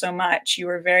thank you all so much. You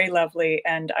were very lovely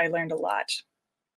and I learned a lot.